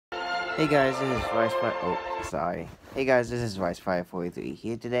Hey guys, this is Rice Fire. Oh, sorry. Hey guys, this is Rice Fire 43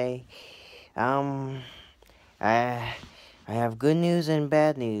 here today. Um, I I have good news and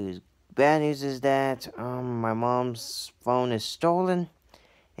bad news. Bad news is that my mom's phone is stolen,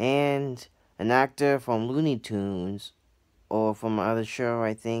 and an actor from Looney Tunes or from another show,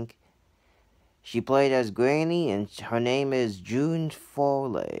 I think. She played as Granny, and her name is June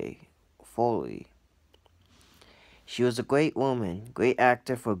Foray. Foley. She was a great woman, great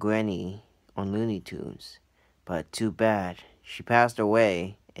actor for Granny on Looney Tunes. But too bad, she passed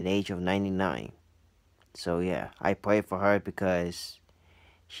away at the age of 99. So yeah, I pray for her because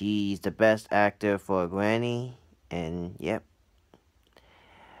she's the best actor for Granny. And yep,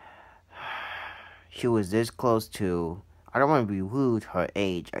 she was this close to, I don't want to be rude, her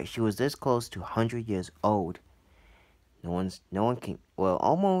age. She was this close to 100 years old. No one can, well,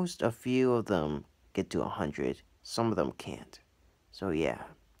 almost a few of them get to 100. Some of them can't. So yeah,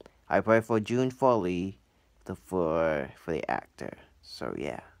 I pray for June Foley, for the actor. So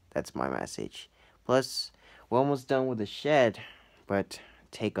yeah, that's my message. Plus, we're almost done with the shed, but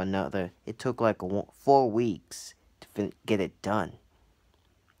take another. It took like 4 weeks to get it done.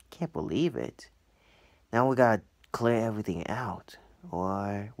 Can't believe it. Now we gotta clear everything out,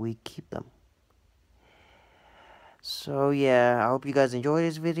 or we keep them. So yeah, I hope you guys enjoyed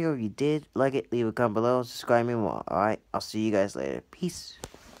this video. If you did like it, leave a comment below. Subscribe me more. Alright, I'll see you guys later. Peace.